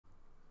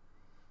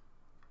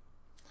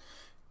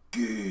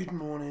Good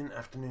morning,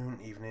 afternoon,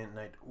 evening,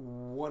 night,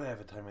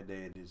 whatever time of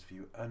day it is for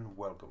you, and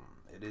welcome.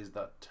 It is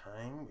that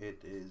time.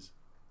 It is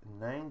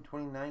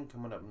 9:29,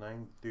 coming up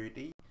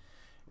 9:30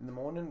 in the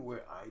morning,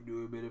 where I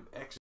do a bit of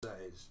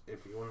exercise.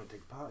 If you want to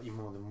take part, you're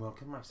more than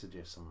welcome. I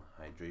suggest some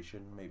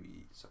hydration,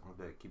 maybe something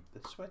to keep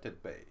the sweat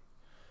at bay.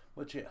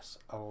 But yes,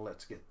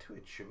 let's get to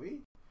it, shall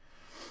we?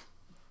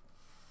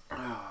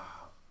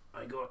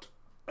 I got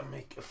to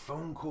make a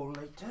phone call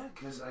later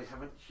because I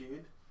haven't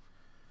heard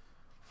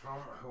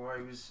from who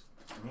I was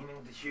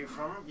meaning to hear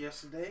from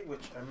yesterday,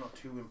 which I'm not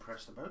too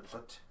impressed about,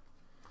 but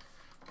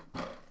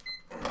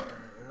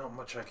not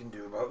much I can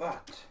do about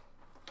that.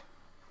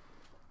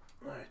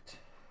 Right,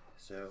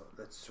 so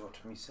let's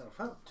sort myself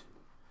out.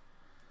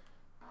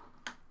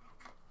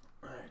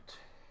 Right,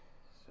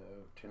 so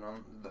turn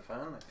on the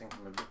fan. I think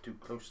I'm a bit too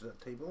close to that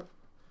table.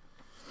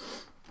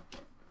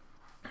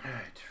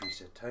 Right,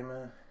 reset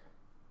timer.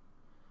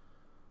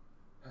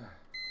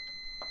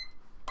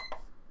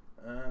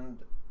 And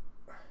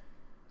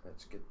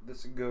let's get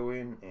this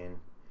going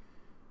in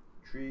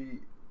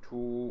 3,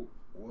 2,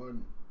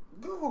 1,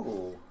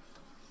 go!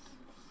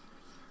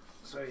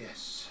 So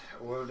yes,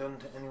 well done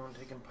to anyone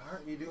taking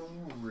part. You're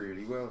doing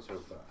really well so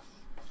far.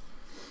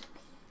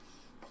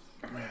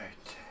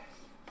 Right,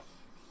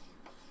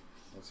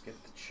 let's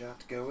get the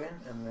chat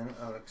going and then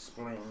I'll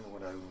explain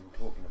what I'm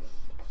talking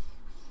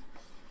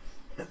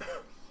about.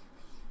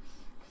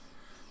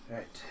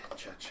 Right,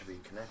 chat should be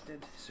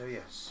connected. So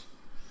yes,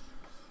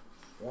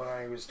 what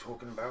I was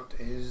talking about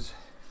is,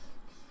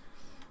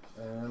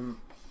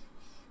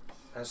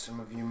 as some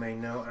of you may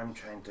know,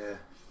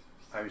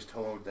 I was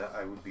told that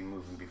I would be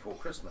moving before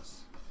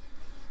Christmas.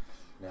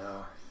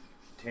 Now,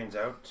 turns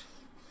out,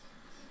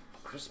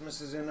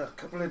 Christmas is in a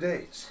couple of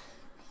days,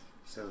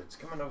 so it's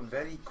coming up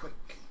very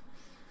quick.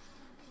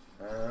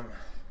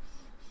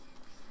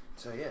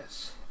 So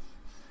yes,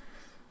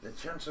 the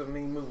chance of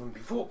me moving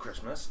before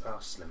Christmas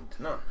are slim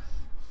to none,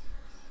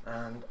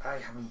 and I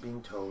haven't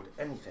been told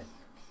anything.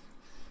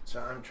 So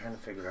I'm trying to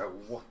figure out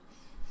what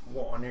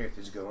on earth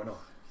is going on.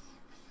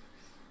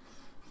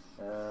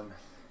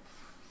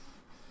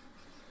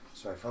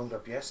 So I phoned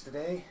up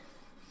yesterday.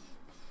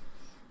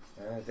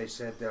 They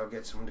said they'll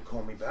get someone to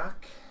call me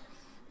back.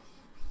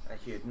 I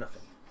heard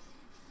nothing.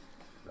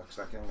 Looks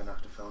like I'm going to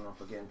have to phone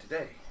up again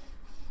today.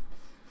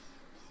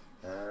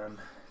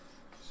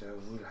 So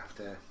we'll have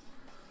to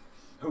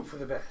hope for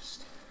the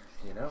best,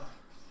 you know.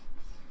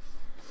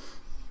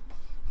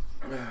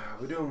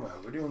 We're doing well.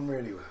 We're doing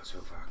really well so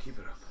far. Keep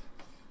it up.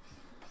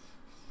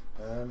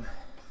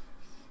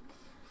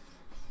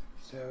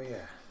 So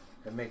yeah,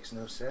 it makes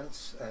no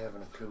sense. I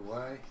haven't a clue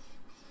why.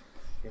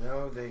 You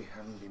know, they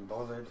haven't been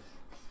bothered.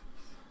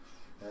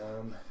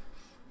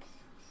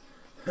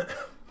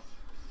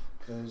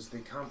 Because they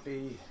can't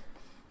be.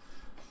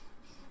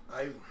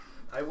 I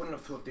wouldn't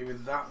have thought there were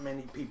that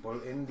many people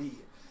in the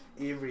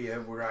area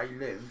where I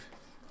live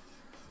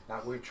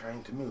that we're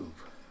trying to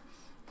move.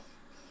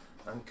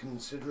 And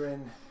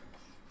considering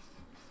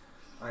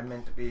I'm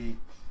meant to be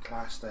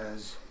classed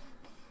as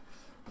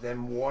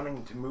them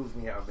wanting to move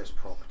me out of this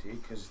property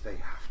because they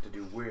have to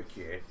do work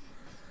here,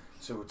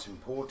 so it's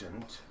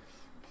important,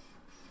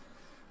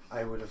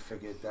 I would have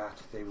figured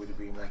that they would have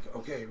been like,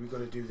 okay, we've got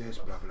to do this,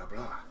 blah blah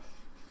blah.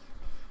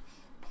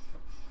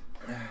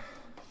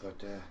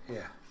 But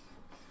yeah.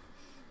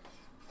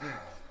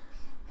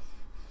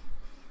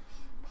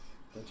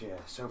 But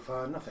yeah, so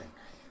far nothing.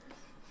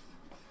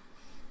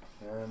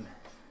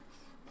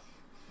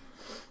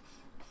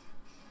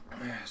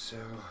 So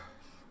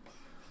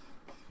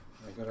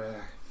I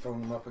gotta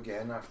phone them up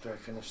again after I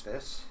finish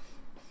this,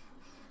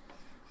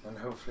 and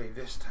hopefully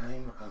this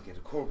time I'll get a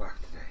call back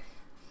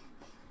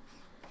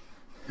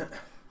today.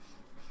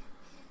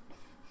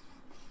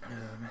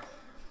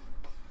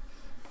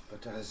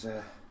 But as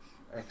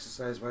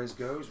exercise wise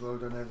goes, well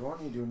done everyone,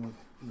 you're doing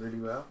really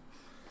well.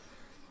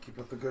 Keep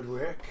up the good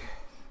work.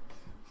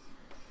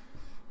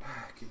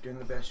 Keep doing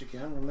the best you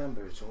can.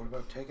 Remember, it's all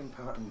about taking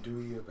part and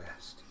doing your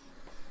best.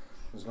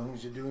 As long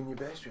as you're doing your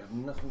best, you have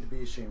nothing to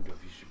be ashamed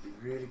of. You should be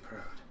really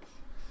proud.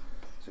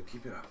 So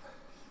keep it up.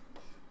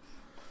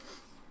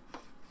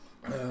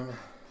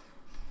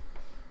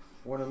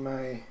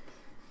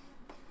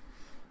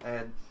 I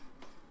had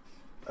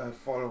a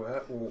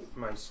follower, or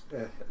my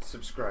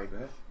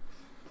subscriber,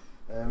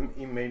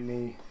 he made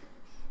me,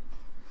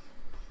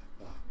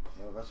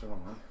 well that's the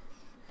wrong one.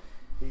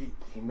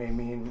 He made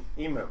me an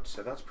emote,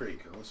 so that's pretty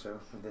cool. So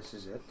this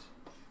is it.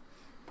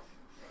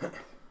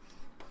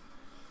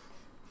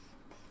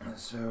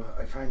 So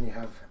I finally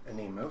have an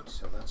emote,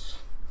 so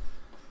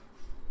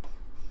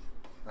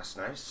that's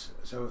nice.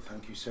 So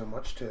thank you so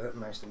much to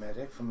Meister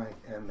Medic for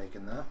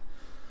making that.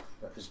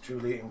 That is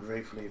truly and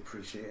gratefully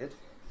appreciated.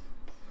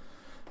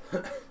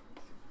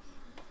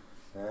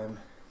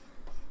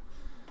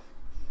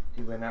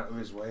 He went out of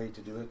his way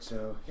to do it,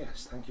 so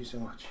yes, thank you so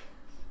much.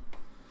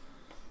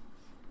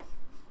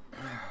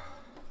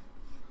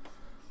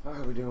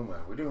 Oh, we're doing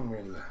well. We're doing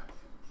really well.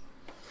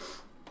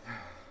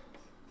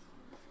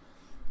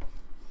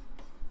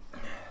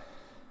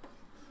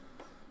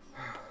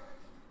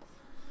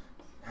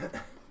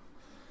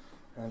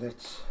 and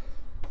it's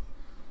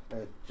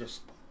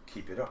just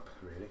keep it up,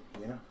 really,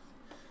 you know.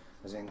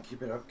 As in,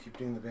 keep it up, keep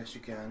doing the best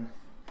you can.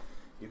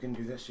 You can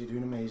do this, you're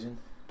doing amazing.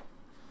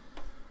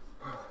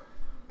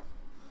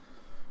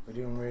 We're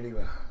doing really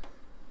well.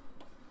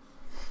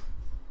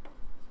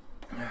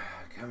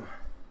 Come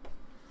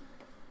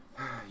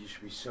on. You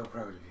should be so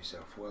proud of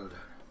yourself. Well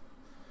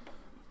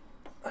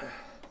done.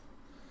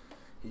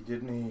 He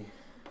did me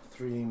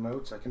 3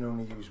 emotes. I can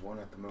only use one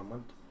at the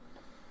moment.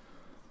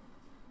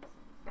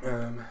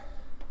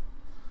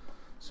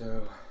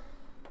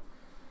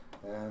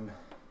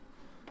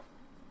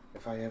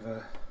 If I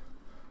ever,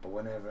 or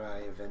whenever I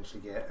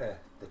eventually get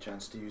the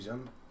chance to use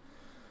them,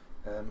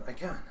 I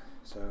can.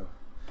 So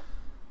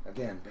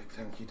again, big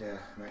thank you to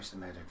Meister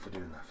Medic for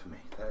doing that for me.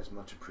 That is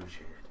much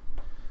appreciated.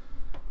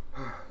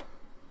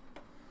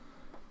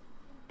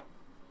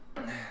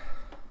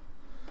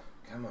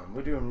 Come on,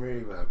 we're doing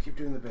really well. Keep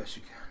doing the best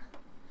you can.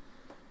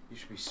 You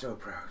should be so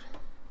proud.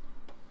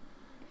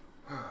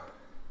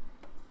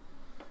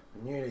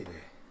 We're nearly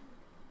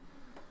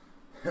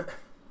there.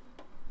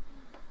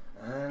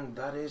 And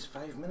that is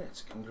 5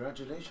 minutes.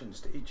 Congratulations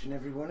to each and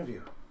every one of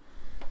you.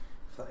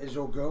 If that is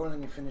your goal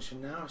and you're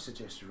finishing now, I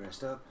suggest you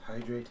rest up,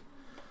 hydrate,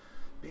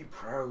 be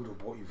proud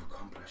of what you've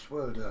accomplished.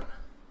 Well done.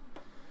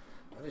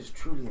 That is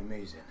truly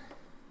amazing.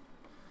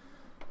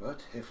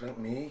 But if, like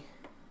me,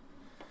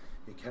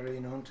 you're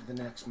carrying on to the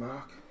next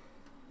mark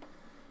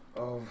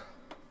of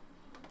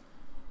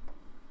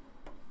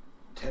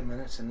 10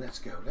 minutes, and let's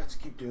go. Let's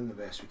keep doing the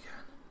best we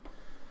can.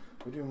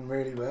 We're doing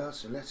really well,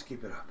 so let's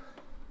keep it up.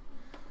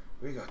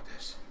 We got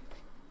this.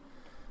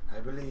 I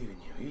believe in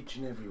you, each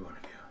and every one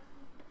of you.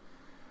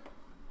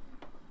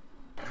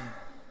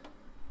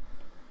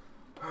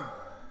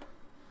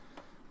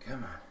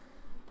 Come on.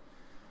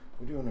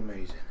 We're doing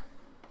amazing.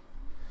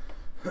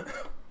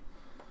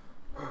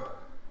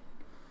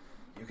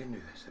 You can do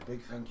this. A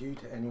big thank you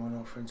to anyone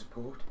offering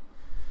support.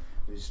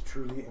 It is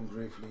truly and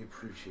gratefully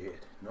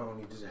appreciated. Not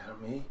only does it help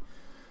me,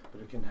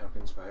 but it can help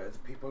inspire other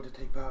people to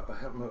take part or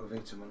help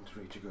motivate someone to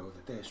reach a goal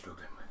that they're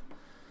struggling with.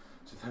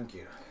 So thank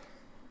you.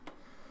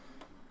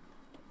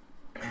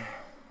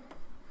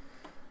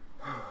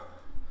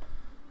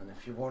 And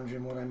if you're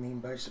wondering what I mean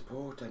by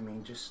support, I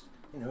mean just,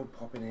 you know,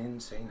 popping in,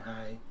 saying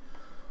hi,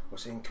 or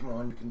saying come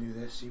on, you can do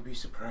this. You'd be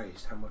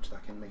surprised how much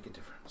that can make a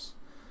difference.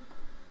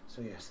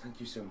 So yes, thank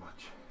you so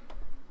much.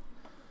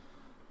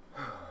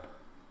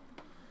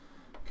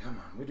 Come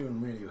on, we're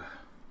doing really well.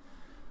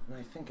 And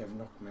I think I've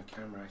knocked my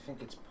camera. I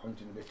think it's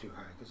pointing a bit too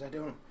high because I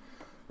don't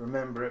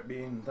remember it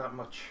being that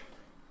much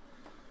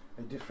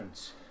a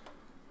difference.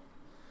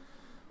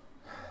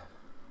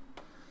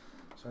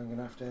 So I'm going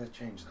to have to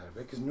change that a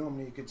bit, because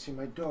normally you could see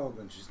my dog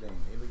when she's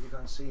laying there, but you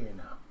can't see her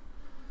now.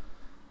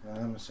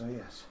 So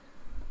yes,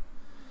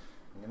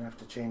 I'm going to have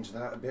to change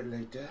that a bit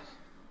later.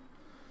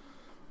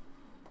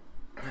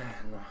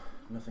 No,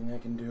 nothing I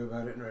can do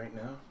about it right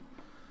now.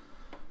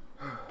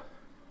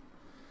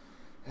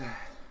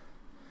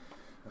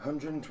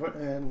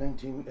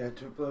 119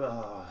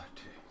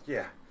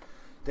 yeah,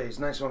 days.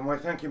 Nice one. Why,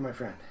 thank you, my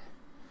friend.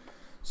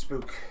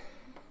 Spooky.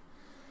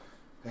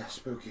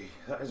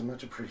 That is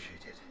much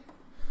appreciated.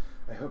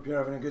 I hope you're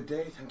having a good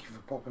day. Thank you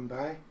for popping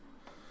by.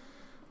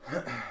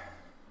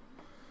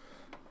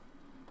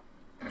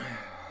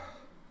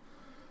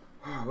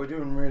 Oh, we're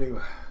doing really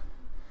well.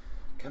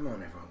 Come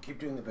on, everyone. Keep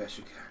doing the best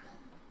you can.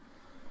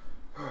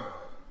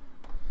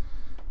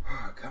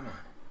 Oh, come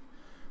on.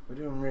 We're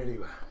doing really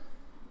well.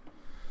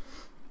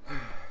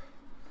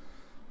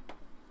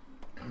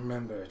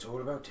 Remember, it's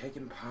all about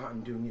taking part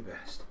and doing your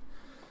best.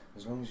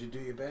 As long as you do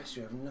your best,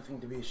 you have nothing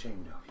to be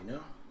ashamed of, you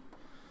know?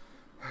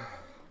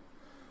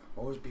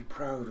 Always be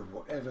proud of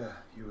whatever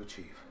you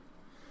achieve.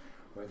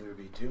 Whether it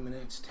be 2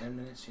 minutes, 10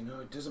 minutes, you know,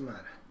 it doesn't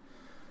matter.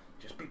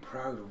 Just be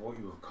proud of what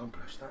you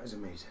accomplished. That is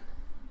amazing.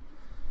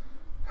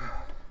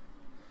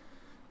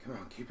 Come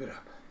on, keep it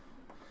up.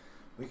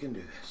 We can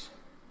do this.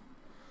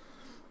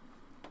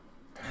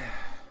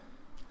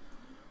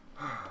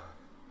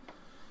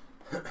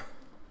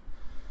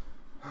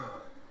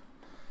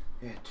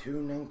 Yeah,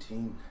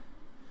 2:19.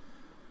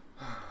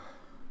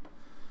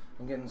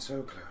 I'm getting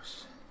so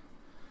close.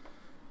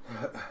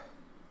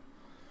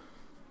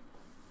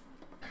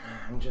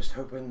 I'm just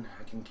hoping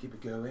I can keep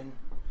it going.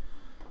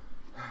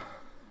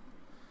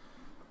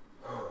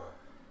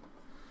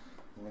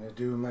 I'm going to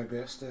do my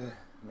best to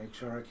make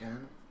sure I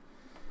can.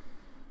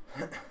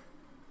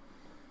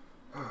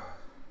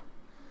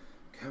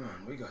 Come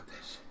on, we got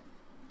this.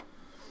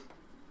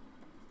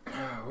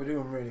 We're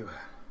doing really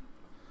well.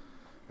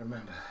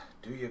 Remember,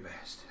 do your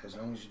best. As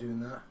long as you're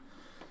doing that,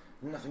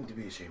 nothing to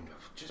be ashamed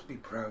of. Just be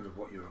proud of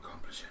what you're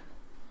accomplishing.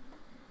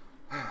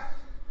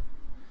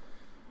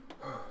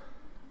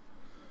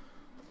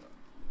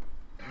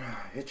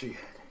 Itchy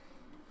head.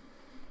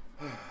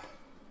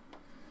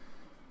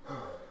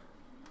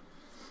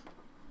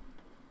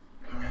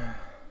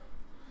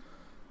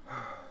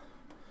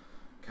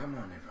 Come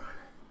on, everyone.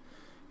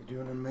 You're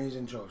doing an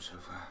amazing job so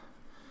far.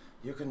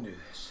 You can do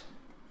this.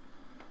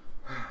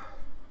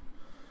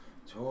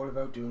 It's all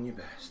about doing your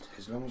best.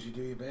 As long as you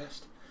do your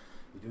best,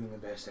 you're doing the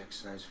best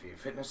exercise for your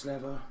fitness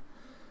level,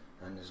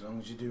 and as long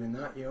as you're doing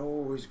that, you're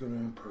always going to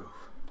improve.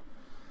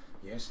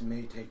 Yes, it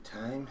may take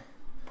time,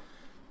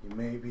 you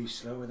may be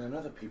slower than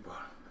other people,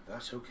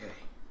 that's okay.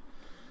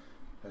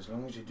 As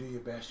long as you do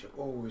your best, you're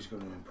always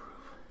going to improve.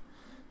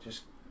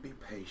 Just be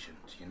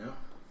patient, you know.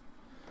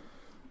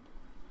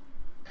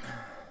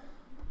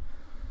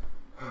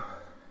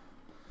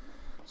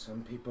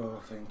 Some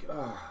people think,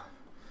 oh,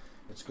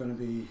 it's going to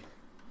be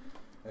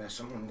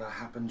something that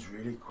happens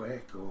really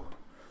quick or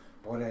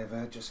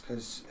whatever, just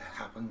because it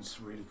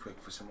happens really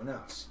quick for someone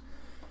else.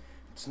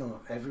 It's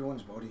not.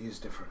 Everyone's body is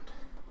different.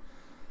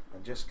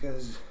 And just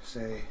because,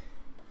 say,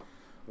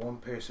 one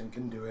person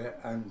can do it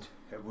and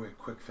it work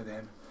quick for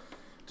them,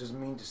 doesn't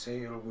mean to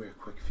say it'll work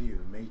quick for you.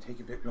 It may take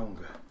a bit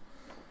longer.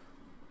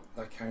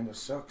 That kind of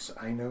sucks,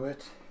 I know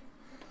it,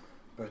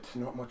 but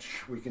not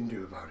much we can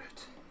do about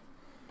it.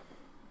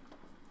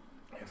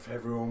 If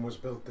everyone was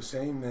built the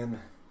same, then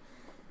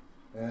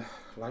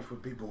life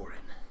would be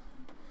boring.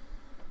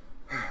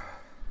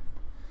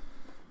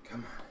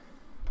 Come on.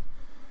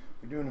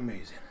 We're doing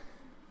amazing.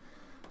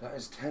 That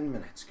is 10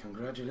 minutes.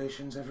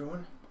 Congratulations,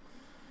 everyone.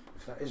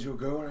 If that is your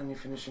goal and you're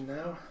finishing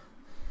now,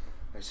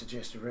 I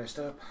suggest you rest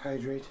up,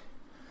 hydrate,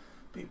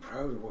 be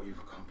proud of what you've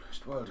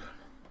accomplished. Well done.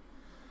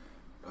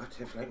 But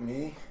if, like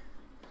me,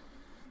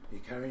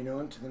 you're carrying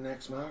on to the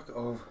next mark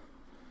of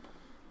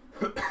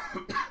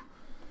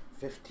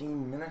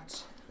 15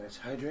 minutes, let's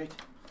hydrate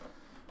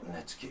and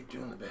let's keep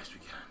doing the best we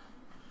can.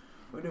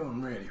 We're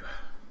doing really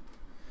well.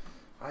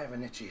 I have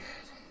an itchy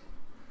head.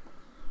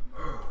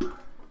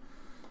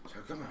 So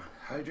come on,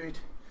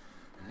 hydrate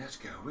and let's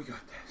go. We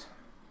got this.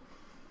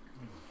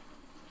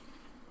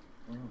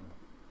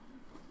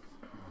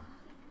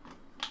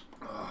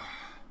 Oh,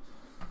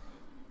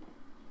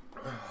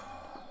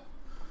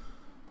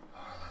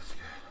 that's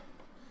good.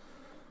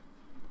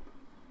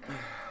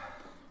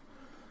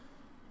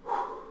 I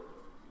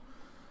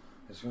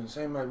was going to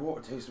say my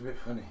water tastes a bit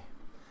funny.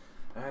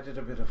 I added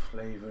a bit of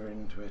flavour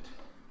into it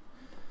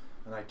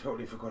and I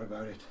totally forgot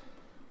about it.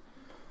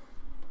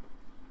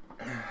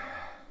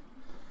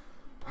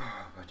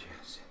 But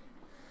yes,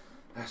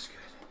 that's good.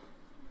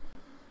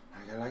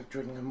 I like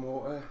drinking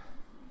water,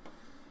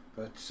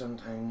 but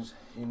sometimes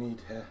you need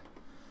to,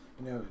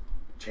 you know,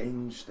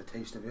 change the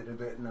taste of it a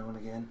bit now and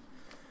again,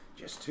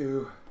 just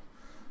to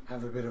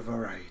have a bit of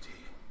variety.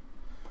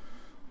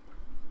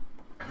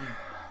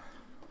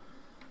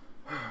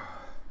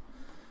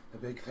 A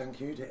big thank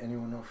you to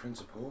anyone offering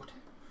support.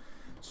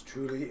 It's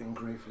truly and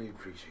gratefully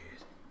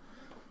appreciated.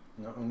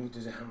 Not only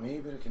does it help me,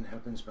 but it can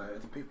help inspire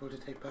other people to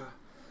take part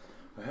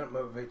or help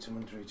motivate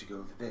someone to reach a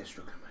goal that they're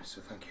struggling with,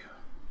 so thank you.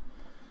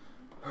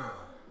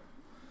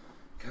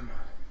 Come on.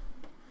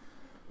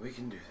 We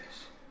can do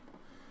this.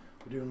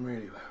 We're doing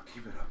really well.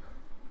 Keep it up.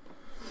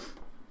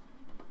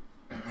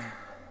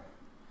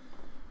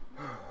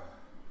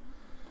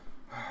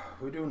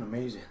 We're doing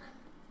amazing.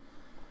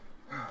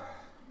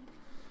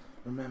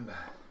 Remember,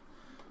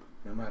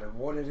 no matter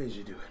what it is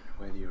you're doing,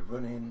 whether you're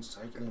running,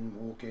 cycling,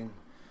 walking,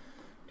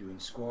 doing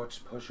squats,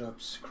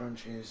 push-ups,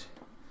 crunches,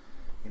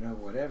 you know,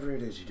 whatever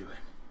it is you're doing,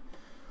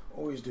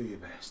 always do your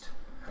best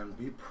and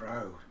be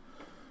proud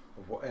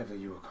of whatever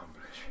you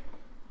accomplish.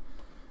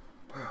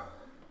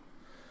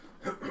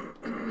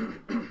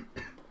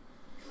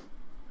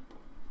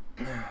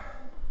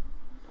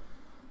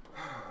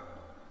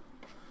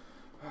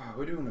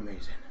 We're doing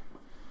amazing.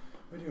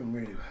 We're doing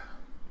really well.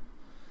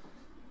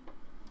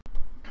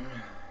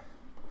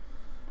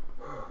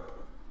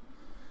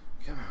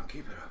 Come on,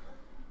 keep it up.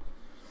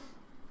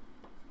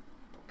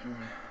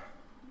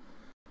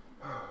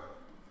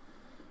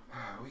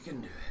 We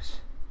can do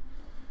this.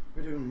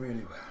 We're doing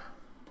really well.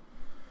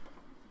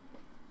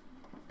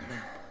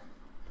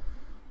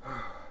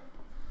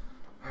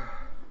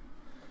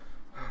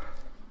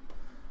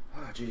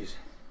 Jeez.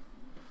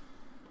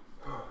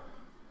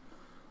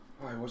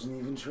 I wasn't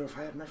even sure if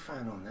I had my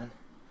fan on then.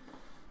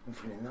 I'm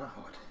feeling that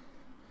hot.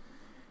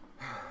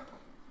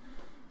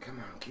 Come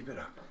on, keep it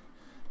up.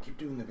 Keep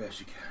doing the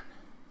best you can.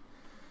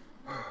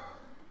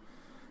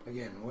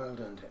 Again, well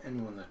done to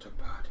anyone that took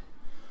part.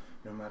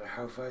 No matter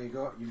how far you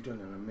got, you've done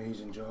an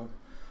amazing job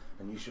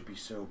and you should be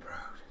so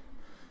proud.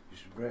 You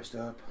should rest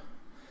up,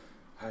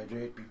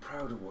 hydrate, be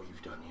proud of what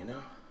you've done, you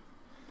know?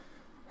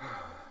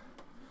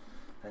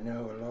 I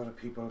know a lot of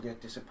people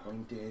get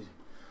disappointed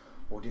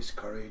or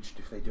discouraged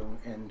if they don't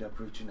end up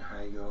reaching a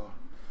high goal.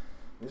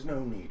 There's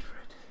no need for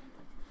it.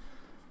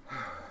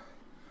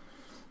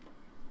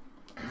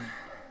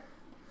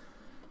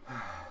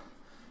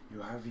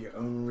 You have your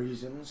own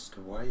reasons to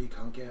why you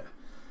can't get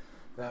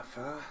that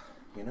far,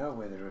 you know,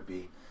 whether it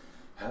be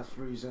health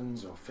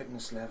reasons or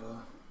fitness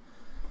level,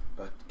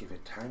 but give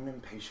it time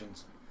and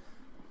patience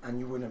and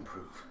you will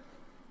improve.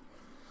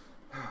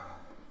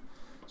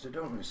 So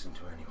don't listen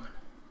to anyone.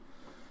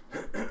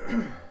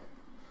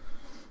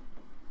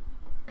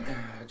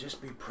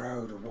 Just be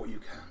proud of what you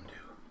can do.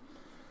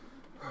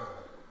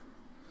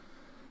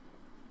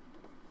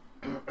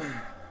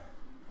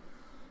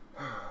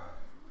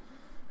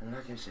 And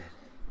like I said,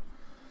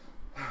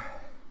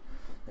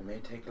 It may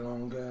take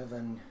longer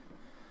than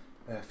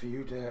for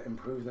you to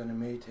improve than it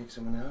may take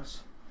someone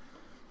else.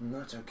 And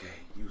that's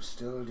okay. You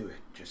still do it.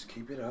 Just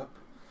keep it up.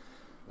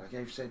 Like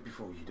I've said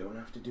before, you don't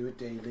have to do it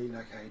daily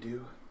like I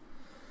do.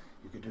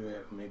 You could do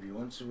it maybe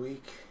once a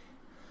week,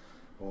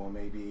 or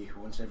maybe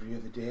once every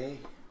other day.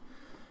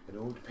 It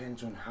all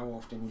depends on how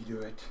often you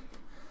do it,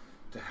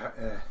 to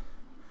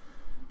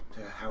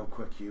how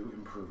quick you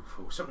improve,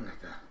 or something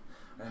like that.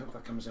 I hope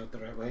that comes out the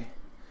right way.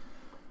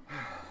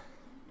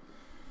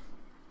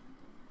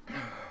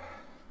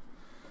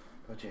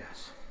 But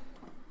yes,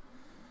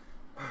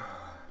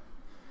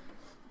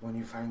 when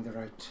you find the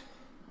right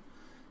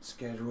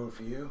schedule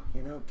for you,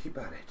 you know, keep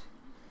at it.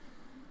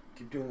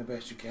 Keep doing the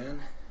best you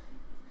can.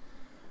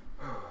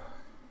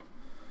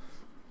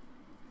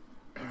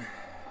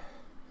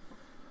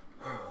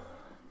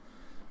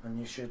 And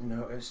you should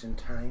notice in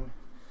time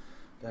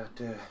that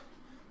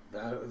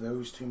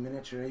those 2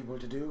 minutes you're able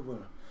to do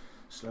will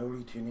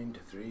slowly turn into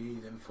 3,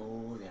 then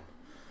 4, then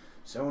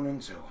so on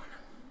and so on.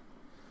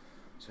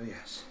 So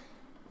yes,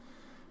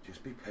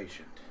 just be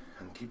patient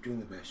and keep doing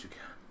the best you can.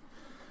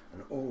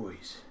 And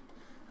always,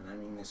 and I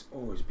mean this,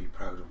 always be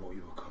proud of what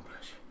you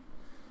accomplish.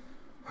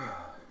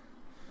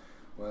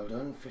 Well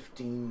done,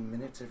 15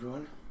 minutes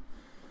everyone.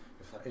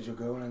 If that is your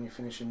goal and you're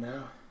finishing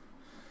now,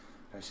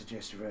 I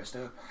suggest you rest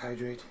up,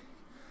 hydrate,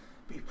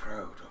 be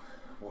proud of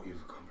what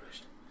you've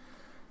accomplished.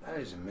 That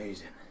is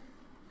amazing.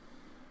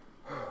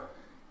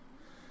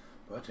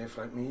 But if,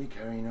 like me,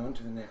 carrying on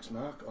to the next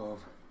mark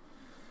of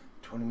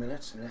 20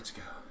 minutes, and let's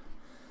go.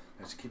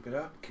 Let's keep it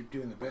up, keep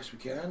doing the best we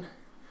can.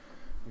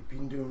 We've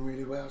been doing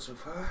really well so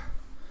far,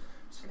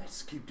 so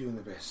let's keep doing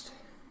the best.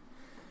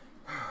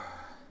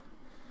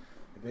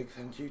 A big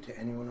thank you to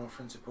anyone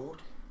offering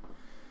support.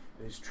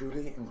 It is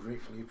truly and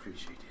gratefully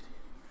appreciated.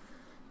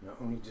 Not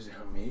only does it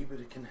help me, but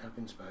it can help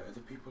inspire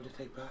other people to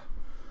take part,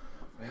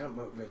 or help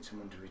motivate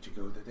someone to reach a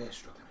goal that they're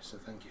struggling with, so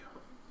thank you.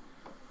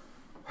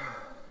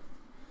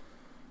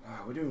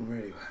 We're doing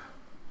really well.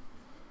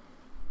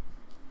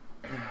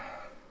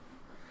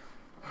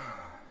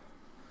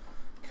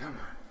 Come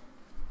on.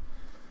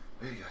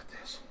 We got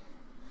this.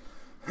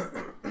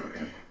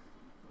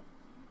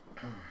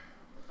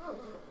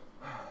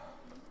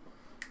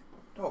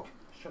 Dog,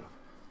 shut up.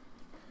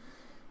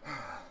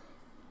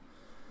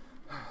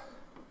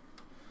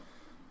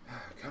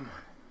 Come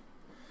on.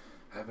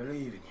 I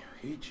believe in you,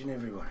 each and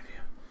every one of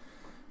you.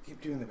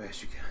 Keep doing the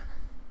best you can.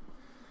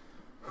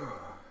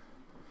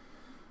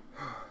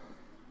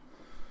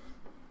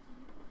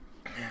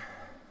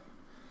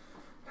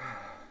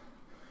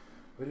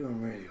 We're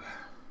doing really well.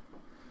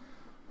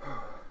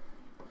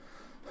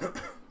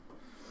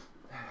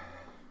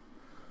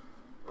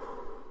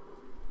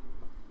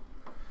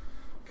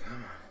 Come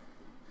on.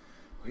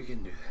 We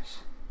can do this.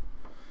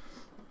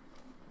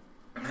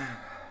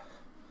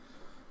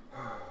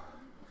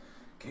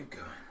 Keep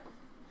going.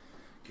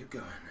 Keep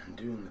going and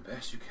doing the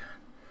best you can.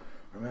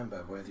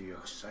 Remember, whether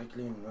you're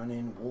cycling,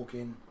 running,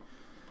 walking,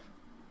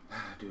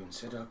 doing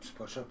sit-ups,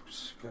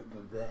 push-ups,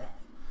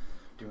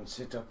 doing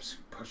sit-ups,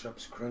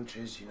 push-ups,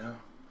 crunches, you know,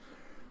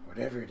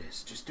 whatever it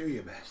is, just do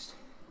your best.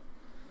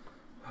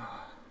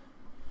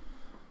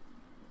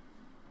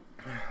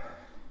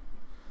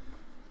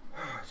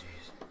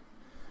 Jeez,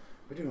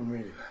 we're doing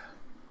really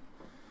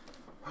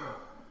well.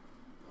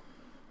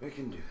 We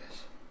can do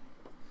this.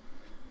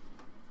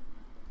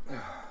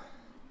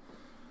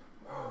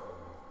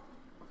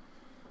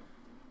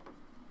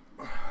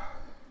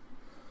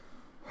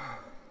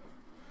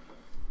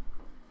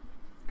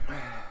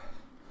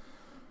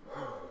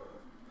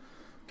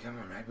 Come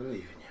on, I believe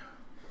in you.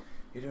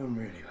 You're doing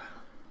really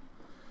well.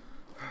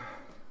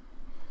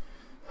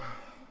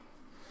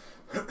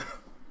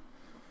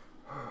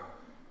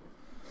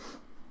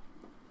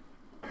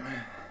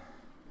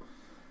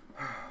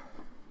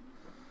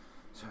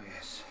 So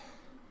yes,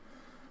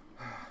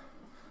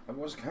 I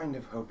was kind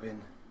of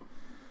hoping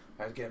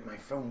I'd get my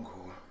phone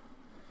call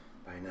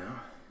by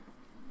now.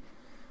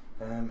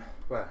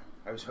 Well,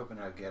 I was hoping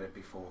I'd get it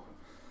before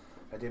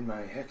I did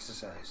my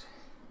exercise.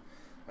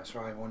 That's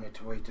why I wanted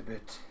to wait a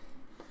bit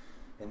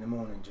in the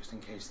morning, just in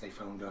case they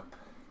phoned up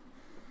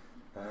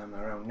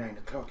around 9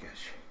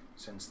 o'clock-ish,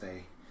 since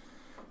they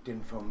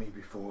didn't phone me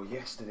before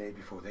yesterday,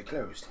 before they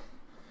closed.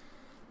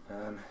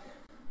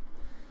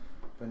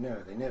 But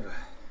no, they never.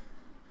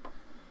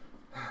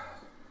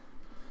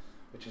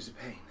 Which is a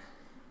pain.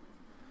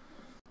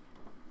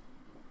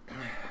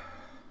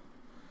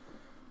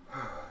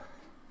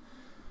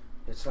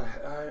 It's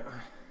like, I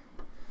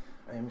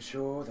am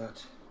sure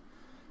that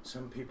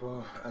some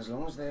people, as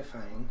long as they're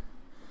fine,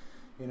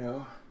 you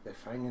know, they're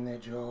fine in their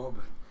job,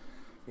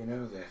 you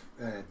know,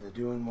 they're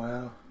doing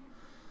well,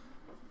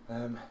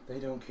 they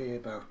don't care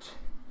about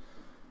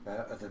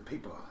other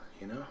people,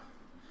 you know,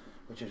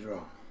 which is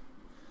wrong.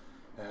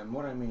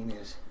 What I mean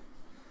is,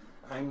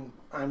 I'm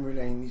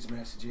relaying these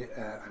messages,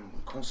 I'm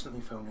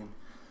constantly phoning.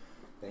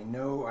 They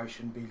know I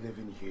shouldn't be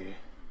living here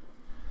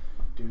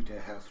due to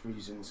health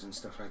reasons and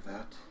stuff like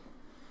that,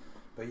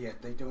 but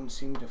yet they don't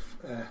seem to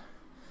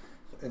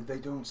they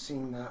don't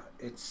seem that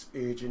it's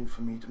urgent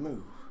for me to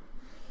move.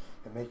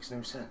 It makes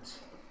no sense.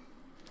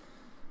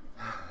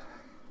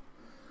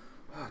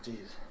 Oh,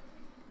 jeez.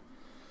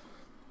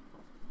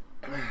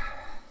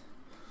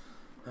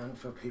 And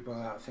for people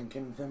that are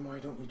thinking, then why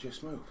don't you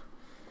just move?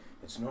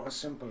 It's not as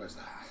simple as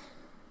that.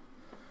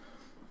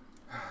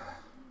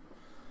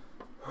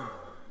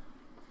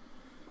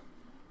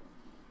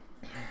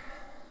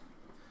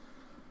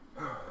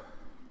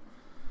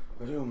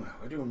 We're doing well,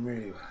 we're doing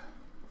really well.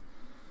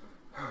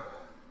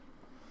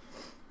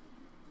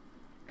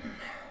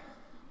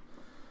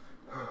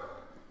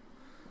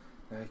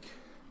 Like,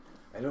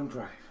 I don't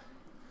drive,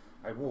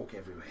 I walk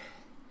everywhere.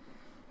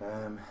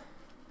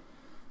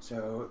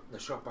 So the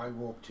shop I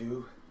walk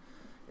to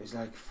is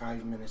like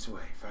 5 minutes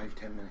away,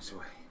 5-10 minutes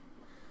away.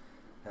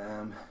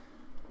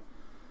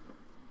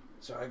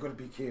 So I got to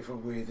be careful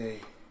where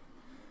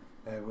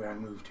where I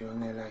move to,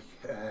 and they're like,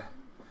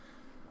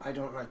 I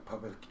don't like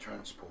public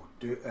transport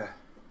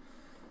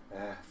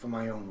for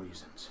my own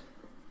reasons.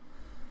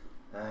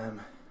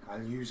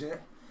 I'll use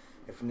it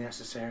if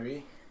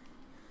necessary,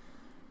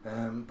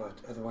 but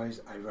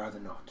otherwise I'd rather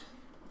not.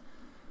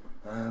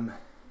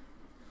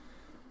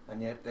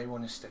 And yet they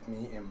want to stick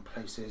me in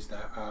places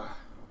that are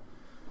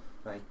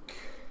like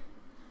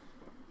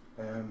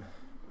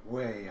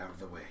way out of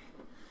the way,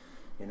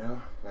 you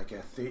know, like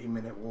a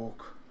 30-minute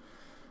walk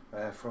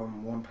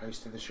from one place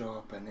to the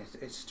shop, and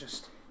it's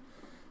just,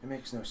 it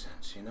makes no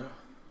sense, you know.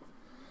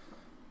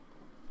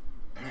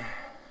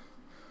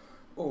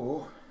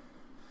 Or,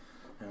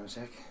 hang on a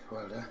sec,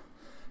 well done,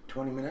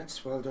 20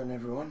 minutes, well done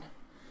everyone.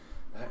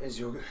 That is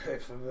your,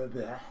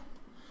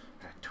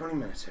 20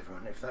 minutes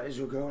everyone, if that is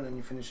your goal and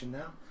you're finishing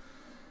now,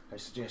 I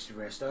suggest you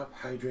rest up,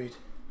 hydrate,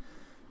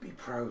 be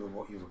proud of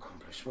what you've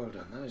accomplished. Well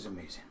done, that is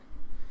amazing.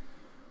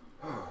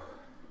 Oh,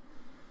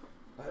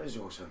 that is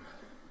awesome.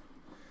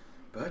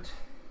 But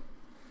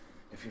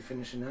if you're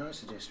finishing now, I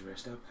suggest you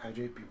rest up,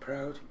 hydrate, be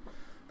proud.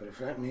 But if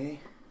you're like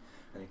me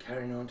and you're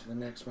carrying on to the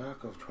next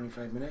mark of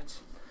 25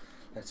 minutes,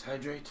 let's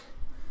hydrate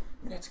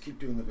and let's keep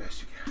doing the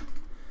best you can,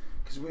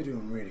 because we're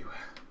doing really well.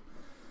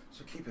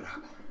 So keep it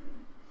up.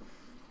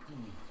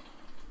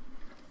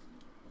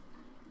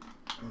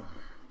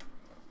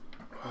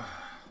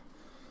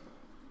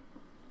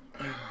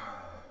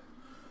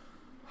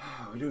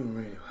 We're doing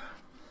really well.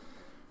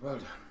 Well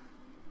done.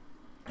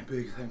 A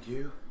big thank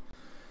you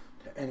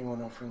to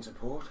anyone offering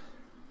support.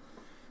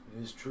 It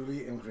is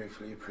truly and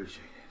gratefully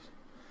appreciated.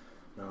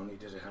 Not only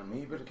does it help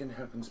me, but it can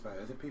help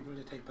inspire other people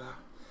to take part,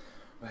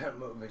 or help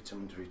motivate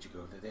someone to reach a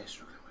goal that they're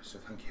struggling with. So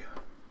thank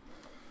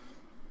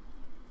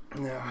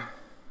you. Now,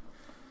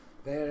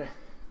 their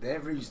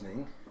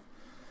reasoning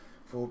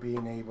for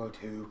being able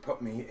to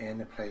put me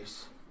in a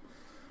place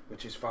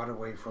which is far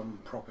away from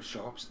proper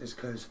shops is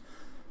because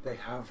they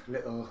have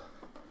little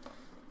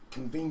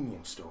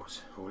convenience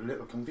stores or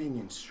little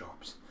convenience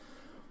shops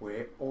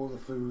where all the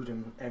food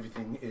and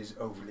everything is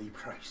overly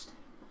priced,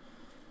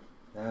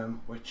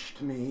 which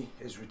to me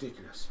is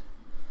ridiculous.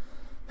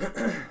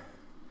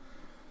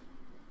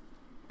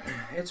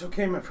 It's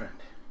okay, my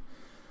friend.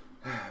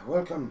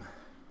 Welcome.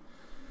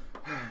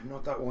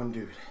 Not that one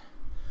dude.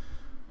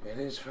 It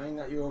is fine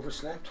that you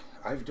overslept.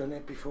 I've done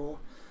it before.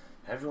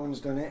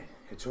 Everyone's done it.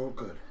 It's all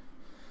good.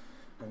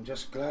 I'm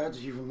just glad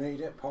you've made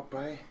it pop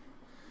by.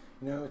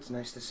 You know, it's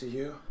nice to see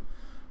you,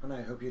 and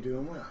I hope you're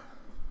doing well.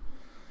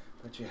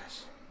 But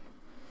yes,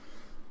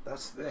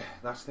 that's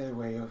their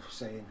way of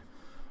saying,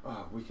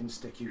 oh, we can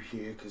stick you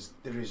here because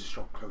there is a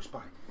shop close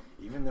by.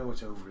 Even though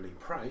it's overly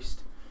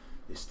priced,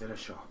 there's still a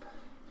shop,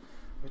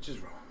 which is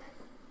wrong.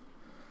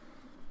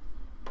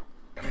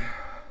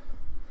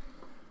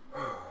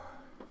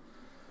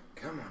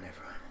 Come on,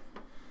 everyone.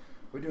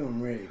 We're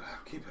doing really well.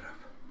 Keep it up.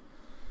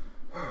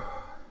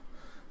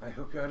 I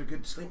hope you had a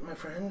good sleep, my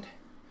friend.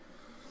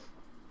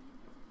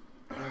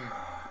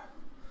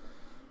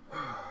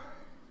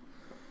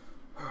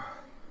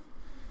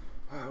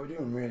 We're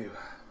doing really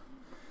well.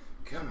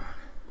 Come on.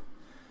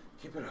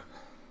 Keep it up.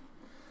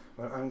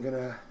 Well, I'm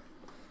gonna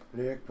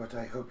lurk, but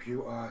I hope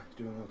you are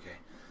doing okay.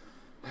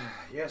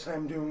 Yes,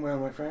 I'm doing well,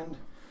 my friend,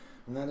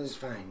 and that is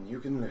fine. You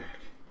can lurk.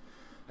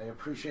 I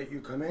appreciate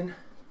you coming.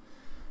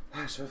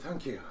 So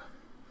thank you.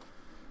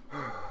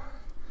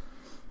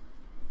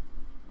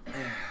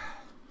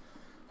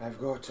 I've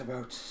got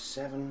about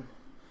 7,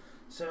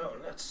 so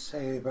let's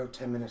say about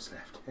 10 minutes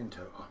left in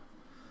total.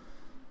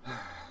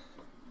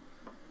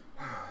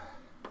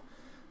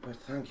 But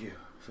thank you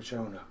for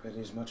showing up. It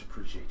is much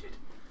appreciated.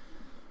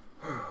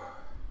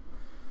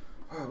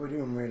 We're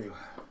doing really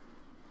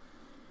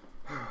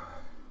well.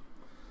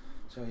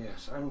 So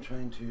yes, I'm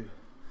trying to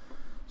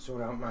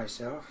sort out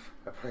myself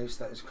a place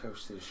that is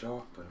close to the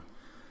shop and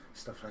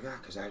stuff like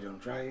that, because I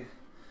don't drive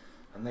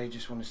and they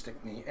just want to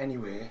stick me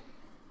anywhere,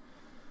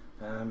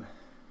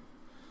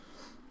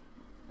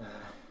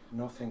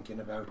 not thinking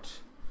about,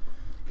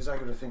 because I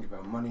got to think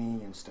about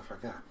money and stuff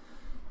like that.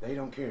 They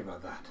don't care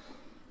about that,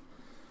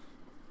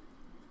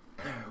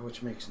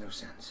 which makes no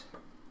sense.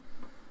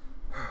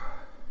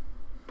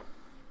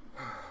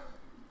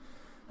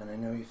 And I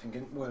know you're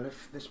thinking, well,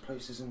 if this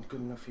place isn't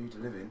good enough for you to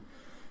live in,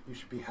 you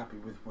should be happy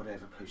with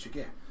whatever place you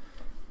get.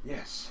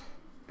 Yes,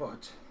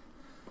 but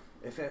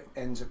if it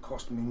ends up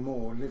costing me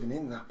more living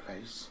in that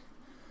place,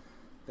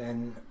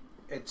 then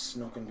it's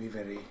not going to be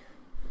very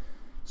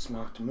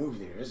smart to move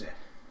there, is it?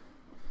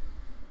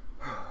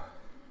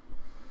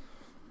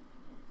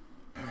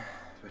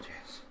 But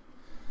yes,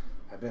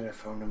 I better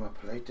phone them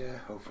up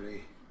later.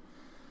 Hopefully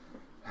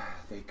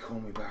they call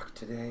me back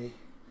today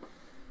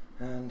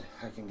and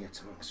I can get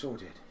something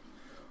sorted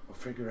or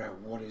figure out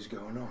what is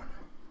going on,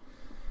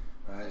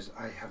 as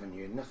I haven't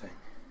heard nothing.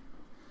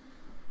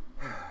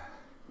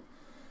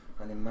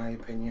 And in my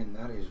opinion,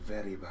 that is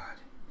very bad.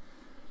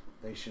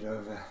 They should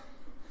have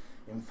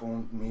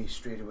informed me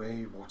straight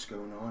away what's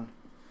going on,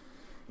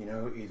 you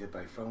know, either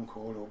by phone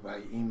call or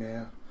by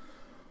email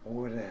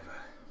or whatever,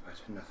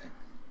 but nothing.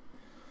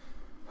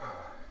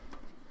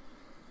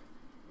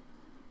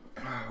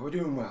 We're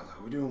doing well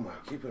though, we're doing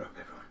well. Keep it up,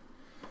 everyone.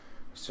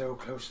 We're so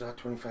close to that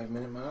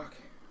 25-minute mark.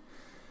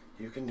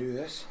 You can do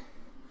this.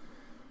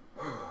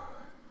 Come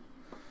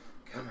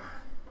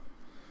on.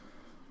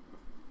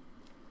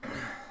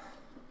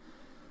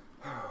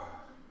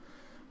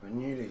 We're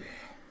nearly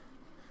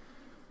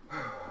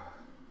there.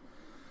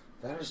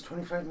 That is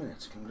 25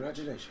 minutes.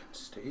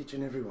 Congratulations to each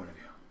and every one of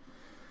you.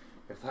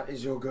 If that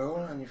is your goal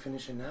and you're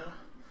finishing now,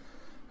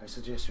 I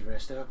suggest you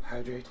rest up,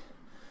 hydrate,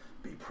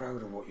 be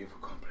proud of what you've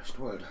accomplished.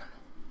 Well done.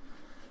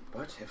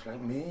 But if,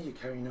 like me, you're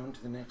carrying on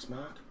to the next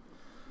mark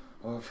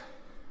of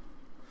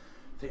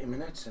 30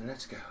 minutes, and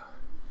let's go.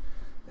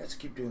 Let's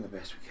keep doing the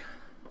best we can.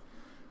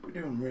 We're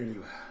doing really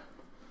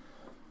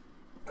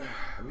well.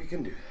 We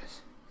can do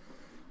this.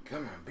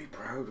 Come on, be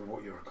proud of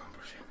what you're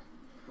accomplishing.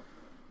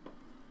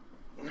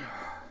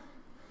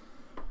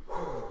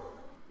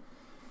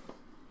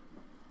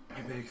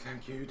 A big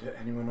thank you to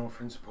anyone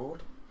offering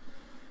support.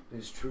 It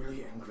is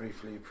truly and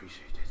gratefully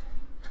appreciated.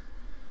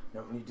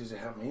 Not only does it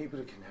help me,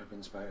 but it can help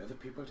inspire other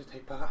people to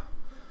take part,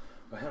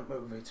 or help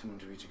motivate someone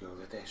to reach a goal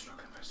that they're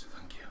struggling with, so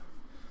thank you.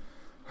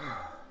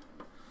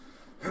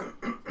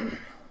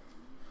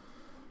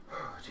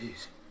 Oh,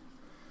 jeez.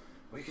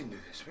 We can do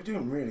this. We're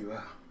doing really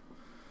well.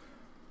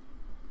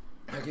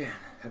 Again,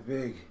 a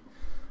big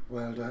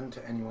well done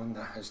to anyone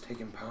that has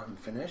taken part and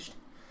finished.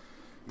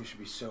 You should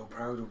be so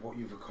proud of what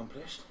you've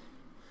accomplished.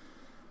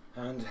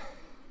 And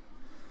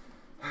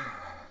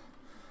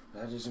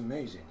that is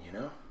amazing, you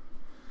know?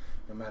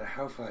 No matter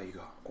how far you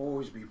got,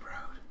 always be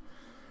proud.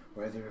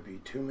 Whether it be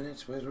 2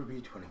 minutes, whether it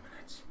be 20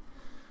 minutes.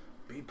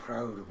 Be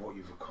proud of what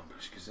you've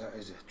accomplished, because that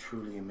is a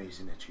truly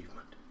amazing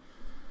achievement.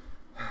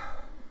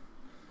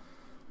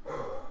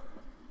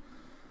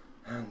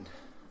 And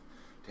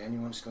to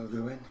anyone still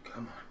going,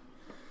 come on.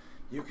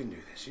 You can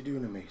do this. You're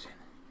doing amazing.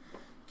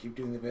 Keep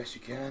doing the best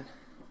you can.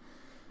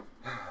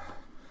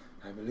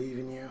 I believe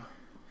in you.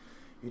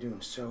 You're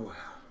doing so well.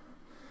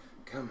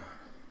 Come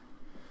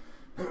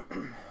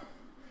on.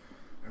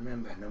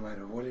 Remember, no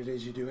matter what it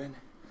is you're doing,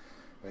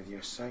 whether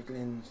you're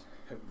cycling,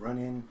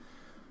 running,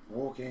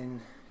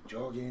 walking,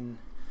 jogging,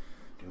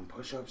 doing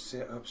push-ups,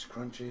 sit-ups,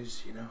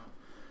 crunches, you know,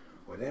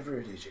 whatever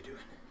it is you're doing,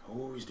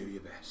 always do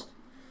your best.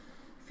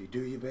 If you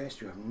do your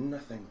best, you have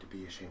nothing to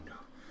be ashamed of,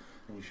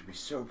 and you should be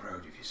so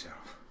proud of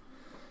yourself.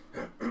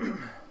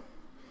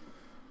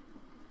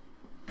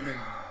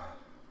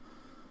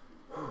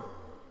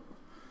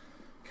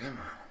 Come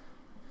on,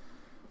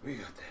 we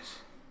got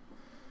this.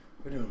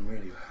 We're doing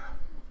really well.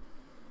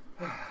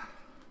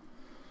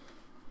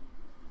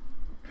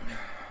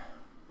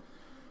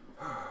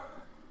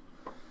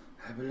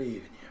 I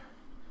believe in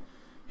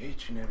you,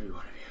 each and every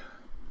one of you.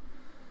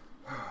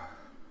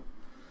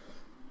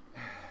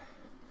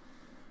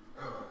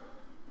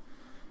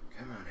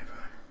 Come on,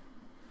 everyone.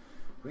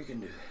 We can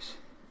do this.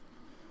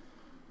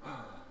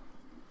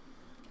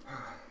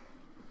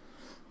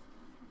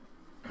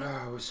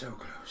 Oh, we're so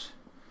close.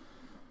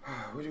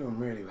 We're doing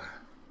really well.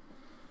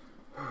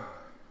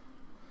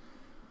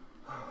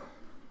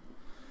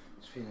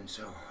 It's feeling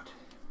so hot.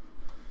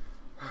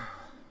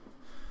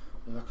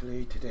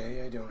 Luckily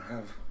today I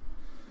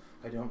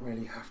don't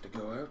really have to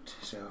go out,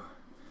 so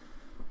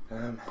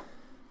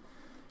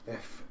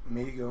if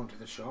me going to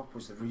the shop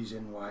was the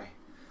reason why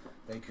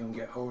they couldn't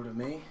get hold of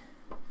me,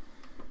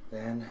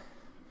 then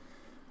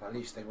at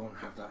least they won't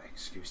have that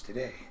excuse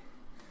today.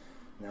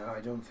 Now,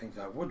 I don't think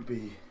that would have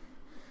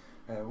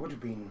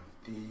been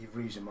the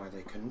reason why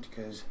they couldn't,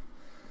 because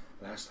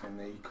last time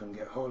they couldn't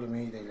get hold of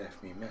me, they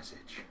left me a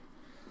message.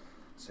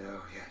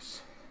 So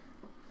yes,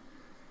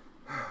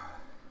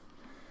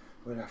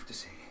 we'll have to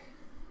see.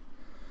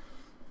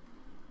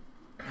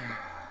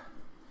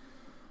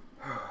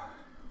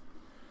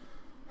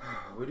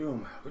 We're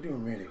doing well. We're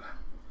doing really well.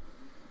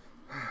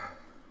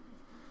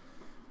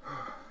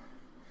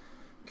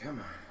 Come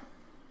on.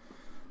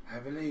 I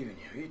believe in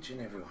you, each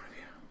and every one of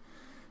you.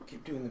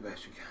 Keep doing the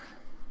best you can.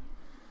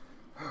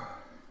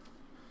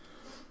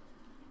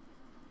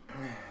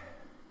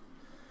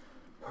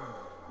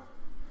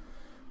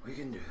 We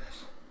can do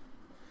this.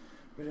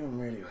 We're doing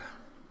really well.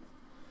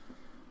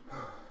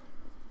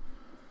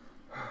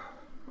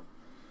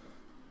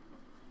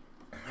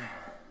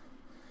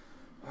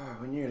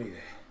 We're nearly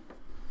there.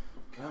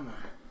 Come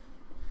on.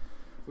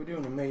 We're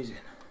doing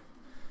amazing.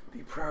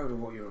 Be proud of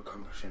what you're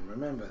accomplishing.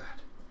 Remember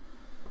that.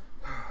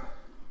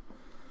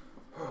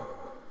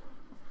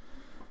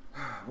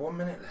 1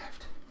 minute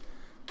left.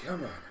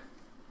 Come on.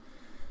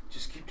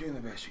 Just keep doing the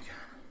best you can.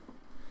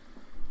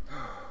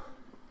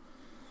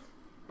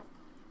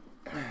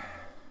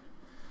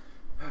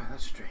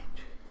 That's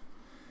strange.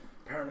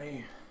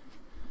 Apparently,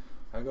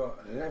 I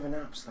got 11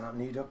 apps that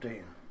need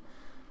updating.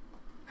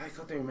 I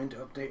thought they were meant to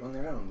update on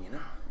their own, you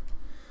know?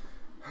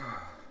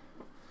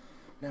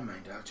 Never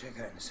mind, I'll check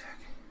that in a sec.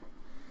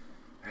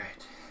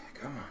 Right,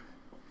 come on.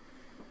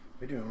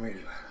 We're doing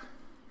really well.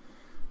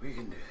 We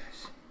can do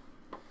this.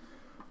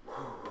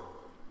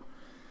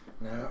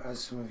 Now, as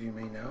some of you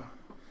may know,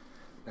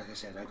 like I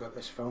said, I got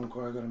this phone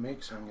call I got to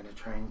make, so I'm going to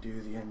try and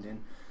do the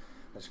ending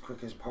as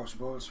quick as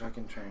possible, so I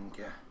can try and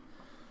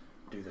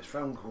do this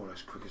phone call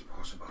as quick as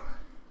possible.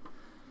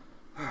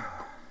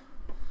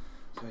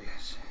 So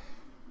yes,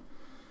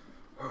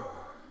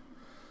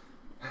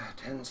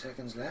 10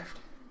 seconds left.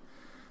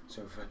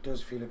 So if it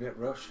does feel a bit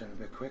rushed and a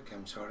bit quick,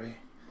 I'm sorry.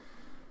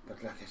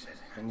 But like I said,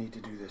 I need to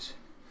do this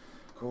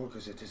call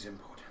because it is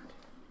important.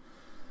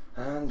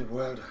 And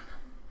well done.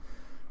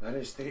 That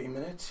is 30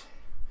 minutes.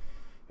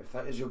 If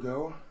that is your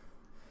goal,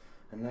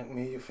 and like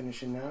me, you're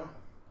finishing now,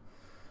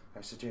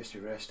 I suggest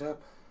you rest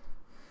up,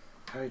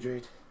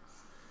 hydrate,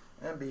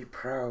 and be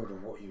proud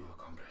of what you've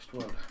accomplished.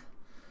 Well done.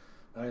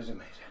 That is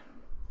amazing.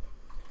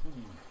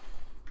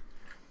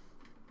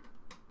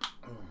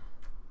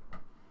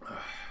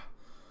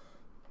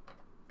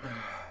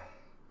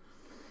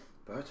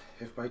 But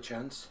if by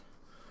chance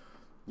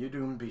you're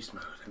doing beast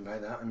mode, and by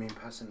that I mean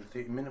passing the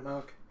 30-minute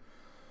mark,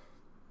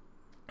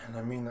 and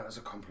I mean that as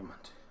a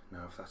compliment.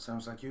 Now if that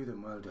sounds like you,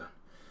 then well done.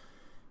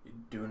 You're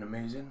doing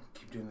amazing.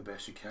 Keep doing the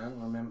best you can.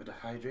 Remember to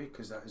hydrate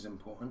because that is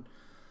important,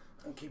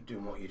 and keep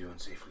doing what you're doing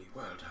safely.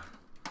 Well done.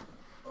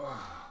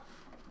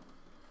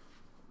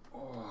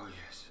 Oh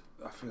yes,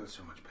 I feel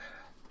so much better.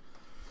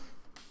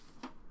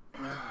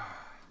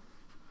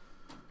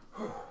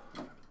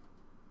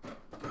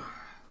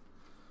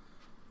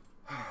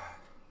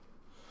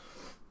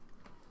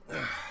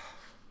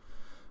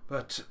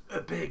 But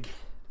a big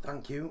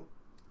thank you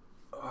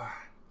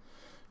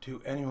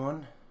to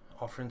anyone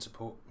offering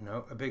support.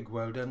 No, a big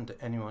well done to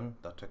anyone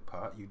that took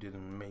part. You did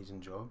an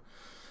amazing job,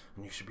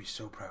 and you should be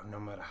so proud no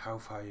matter how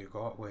far you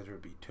got, whether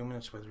it be 2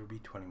 minutes, whether it be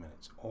 20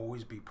 minutes.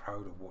 Always be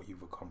proud of what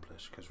you've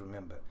accomplished, because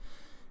remember,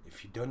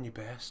 if you've done your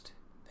best,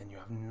 then you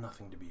have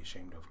nothing to be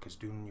ashamed of, because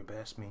doing your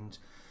best means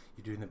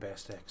you're doing the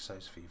best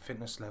exercise for your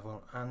fitness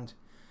level, and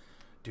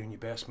doing your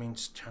best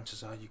means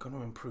chances are you're going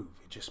to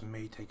improve. It just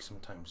may take some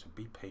time, so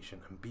be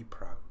patient and be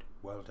proud.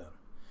 Well done.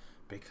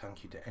 Big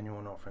thank you to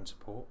anyone offering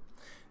support.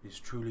 It is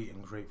truly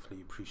and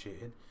gratefully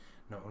appreciated.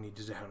 Not only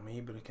does it help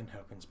me, but it can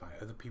help inspire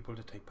other people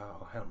to take part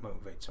or help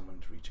motivate someone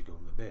to reach a goal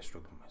that they're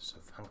struggling with,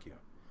 so thank you.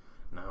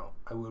 Now,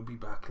 I will be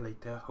back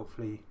later,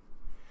 hopefully.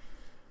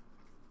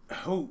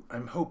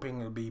 I'm hoping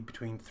it'll be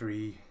between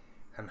 3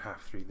 and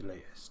half 3 the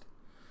latest.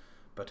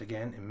 But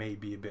again, it may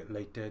be a bit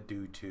later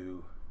due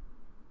to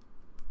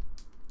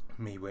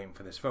me waiting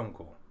for this phone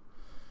call.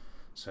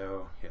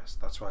 So yes,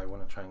 that's why I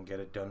want to try and get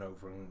it done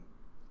over and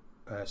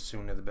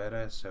sooner the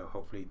better, so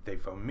hopefully they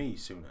phone me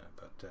sooner,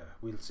 but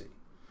we'll see.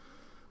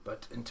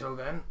 But until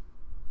then,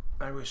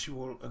 I wish you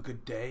all a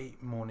good day,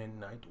 morning,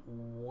 night,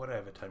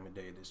 whatever time of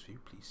day it is for you.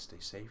 Please stay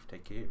safe,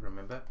 take care,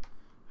 remember,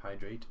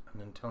 hydrate,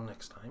 and until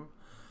next time,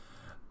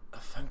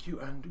 thank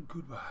you and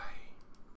goodbye.